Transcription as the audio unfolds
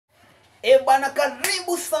Bana,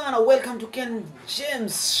 karibu sana. Welcome to Ken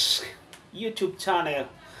James YouTube channel.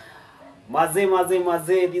 Maze,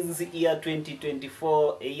 this is the year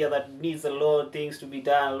 2024, a year that needs a lot of things to be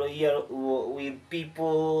done, a year with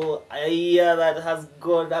people, a year that has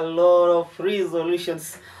got a lot of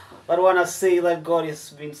resolutions. But I want to say that God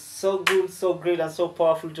has been so good, so great, and so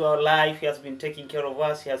powerful to our life. He has been taking care of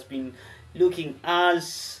us. He has been looking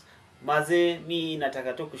us. Maze, mi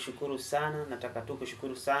nataka tu kushukuru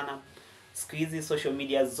sana. Siku hizi social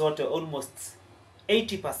media zote, almost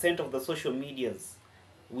 80% of the social medias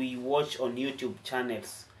we watch on YouTube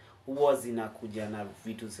channels huwa zinakuja na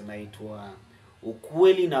vitu zinaitwa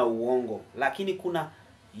ukweli na uongo. Lakini kuna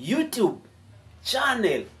YouTube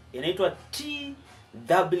channel inaitwa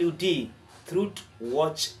TWD, Truth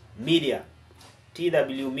Watch Media.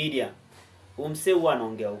 TW Media. Umse huwa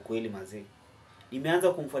anaongea ukweli mazee.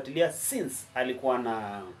 Nimeanza kumfuatilia since alikuwa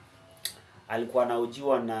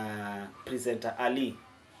anahojiwa na presenter Ali.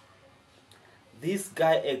 This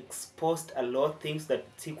guy exposed a lot of things that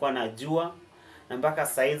sikuwa najua, na mpaka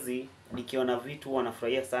saizi nikiona vitu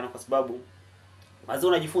wanafurahia sana kwa sababu mazee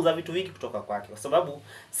unajifunza vitu vingi kutoka kwake. Kwa sababu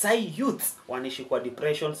sai youth wanaishi kwa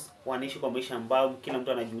depressions, wanaishi kwa maisha ambayo kila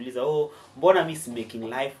mtu anajiuliza, mbona mimi si making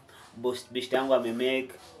life? Best yangu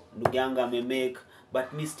amemake, ndugu yangu amemake,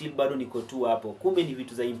 but me still bado niko tu hapo. Kumbe ni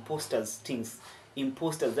vitu za imposters things.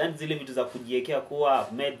 Imposters, and zile vitu za kujiwekea kuwa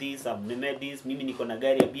I've made this, mimi niko na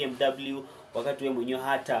gari ya BMW wakati wewe mwenyewe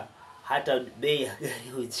hata bei ya gari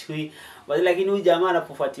hujui. Lakini huyu jamaa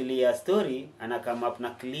anapofuatilia story ana come up na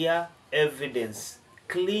clean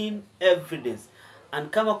evidence. And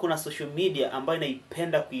kama kuna social media ambayo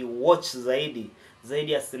naipenda kuiwatch zaidi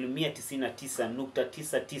ya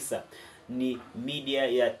 99.99 ni media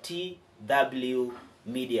ya TW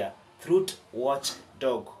Media, Truth Watch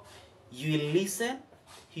Dog. You listen,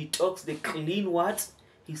 he talks the clean words,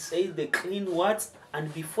 he says the clean words,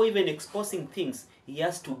 and before even exposing things, he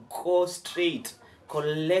has to go straight,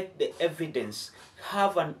 collect the evidence,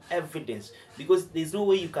 have an evidence, because there's no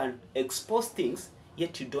way you can expose things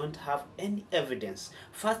yet you don't have any evidence.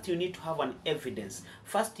 First you need to have an evidence.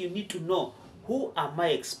 First you need to know, who am I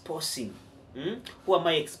exposing? Who am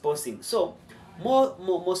I exposing? So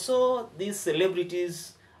more so these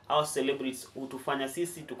celebrities, our celebrities utufanya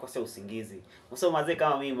sisi tukose usingizi. So mazee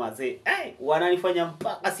kama mimi mazee, wananifanya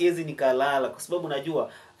mpaka siwezi nikalala kwa sababu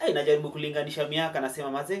najua, najaribu kulinganisha miaka,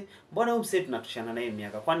 nasema mazee, mbona huyu msee tunatoshana naye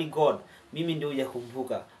miaka? Kwani God, mimi ndio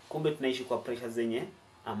hujakumbuka. Kumbe tunaishi kwa pressure zenye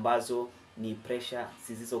ambazo ni pressure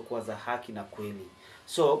zisizokuwa za haki na kweli.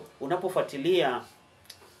 So unapofuatilia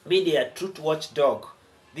media Truth Watchdog,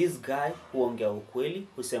 this guy huongea ukweli,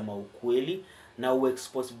 husema ukweli na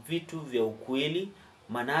huexpose vitu vya ukweli.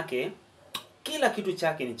 Manake kila kitu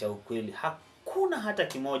chake ni cha ukweli. Hakuna hata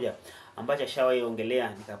kimoja ambacho shawahi ongelea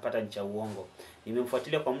nikapata ni cha uongo.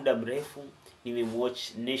 Nimemfuatilia kwa muda mrefu,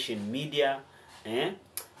 nimemwatch Nation Media,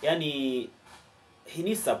 yani he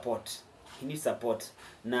needs support.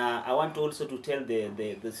 Na I want also to tell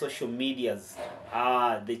the social medias,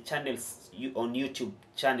 the channels on YouTube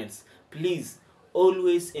channels, please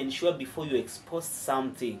always ensure before you expose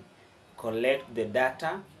something, collect the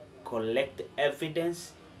data, collect the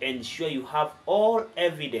evidence, ensure you have all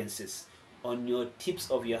evidences on your tips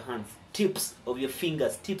of your hands, tips of your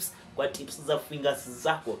fingers, tips za fingers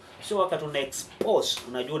zako. So wakati una expose,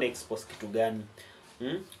 unajua una expose kitu gani.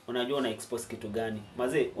 Unajua una expose kitu gani.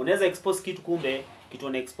 Mazee, unaweza expose kitu kumbe kitu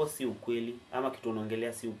una expose si ukweli, ama kitu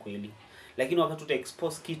unaongelea si ukweli. Lakini wakati uta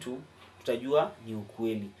expose kitu utajua ni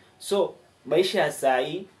ukweli. So maisha ya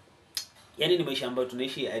sai, yani ni maisha ambayo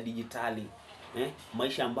tunaishi ya digitali.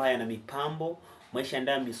 Maisha ambayo yana mipambo, maisha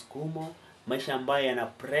ambayo yana misukumo, maisha ambayo yana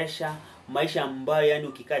pressure, maisha ambayo yani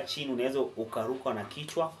ukikaa chini unaweza ukaruka na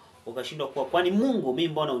kichwa, ukashindwa kuwa, kwani Mungu mimi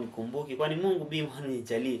mbona unikumbuki? Kwani Mungu mimi mbona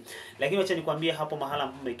unijali? Lakini acha nikwambie, hapo mahala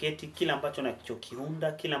ambapo umeketi, kila ambacho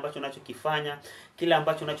unachokiunda, kila ambacho unachokifanya, kila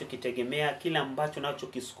ambacho unachokitegemea, kila ambacho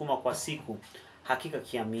unachokisukuma kwa siku, hakika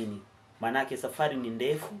kiamini. Manake safari ni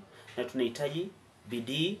ndefu na tunahitaji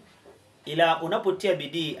bidii. Ila unapotia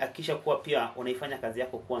bidii hakikisha kuwa pia unaifanya kazi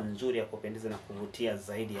yako kuwa nzuri, ya kupendeza na kuvutia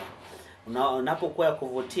zaidi. Unapokuwa ya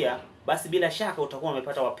kuvutia, basi bila shaka utakuwa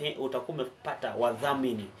umepata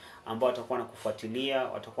wadhamini ambao watakuwa wanakufuatilia,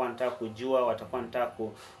 watakuwa wanataka kujua, watakuwa wanataka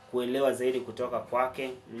kuelewa zaidi kutoka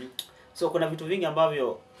kwake. So kuna vitu vingi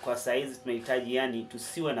ambavyo kwa saizi tunahitaji, yani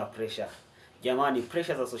tusiwe na pressure. Jamani,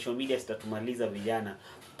 pressure za social media zitatumaliza vijana.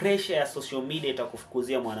 Pressure ya social media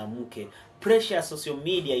itakufukuzia mwanamke. Pressure ya social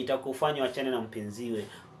media itakufanya wachane na mpenziwe.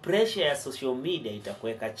 Pressure ya social media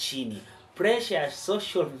itakuweka chini. pressure ya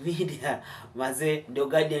social media mazee, ndio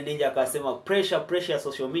Guardian Ninja akasema pressure ya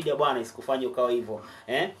social media bwana isikufanye ukawa hivyo.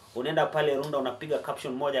 Unaenda pale Runda unapiga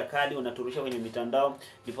caption moja kali unaturusha kwenye mitandao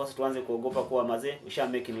ndipo tuanze kuogopa kuwa mazee usha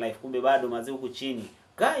make in life, kumbe bado mazee huku chini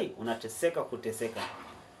guy unateseka kuteseka.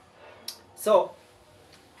 So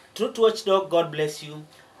Truth Watchdog, God bless you.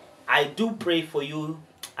 I do pray for you.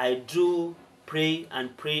 I do pray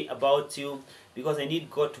and pray about you, because I need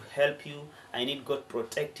God to help you. I need God to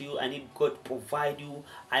protect you. I need God to provide you.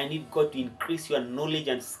 I need God to increase your knowledge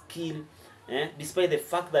and skill. Despite the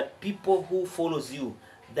fact that people who follows you,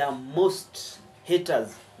 they are most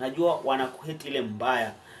haters. Najua wanakuhate ile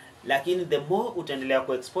mbaya. Lakini the more utaendelea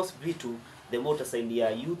kuexpose vitu, the more utasaidia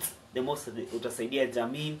youth, the more utasaidia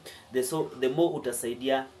jamii, the more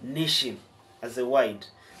utasaidia nation as a wide.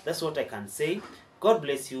 That's what I can say. God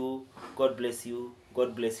bless you. God bless you.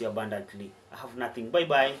 God bless you abundantly. I have nothing. Bye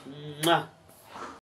bye. Mwah.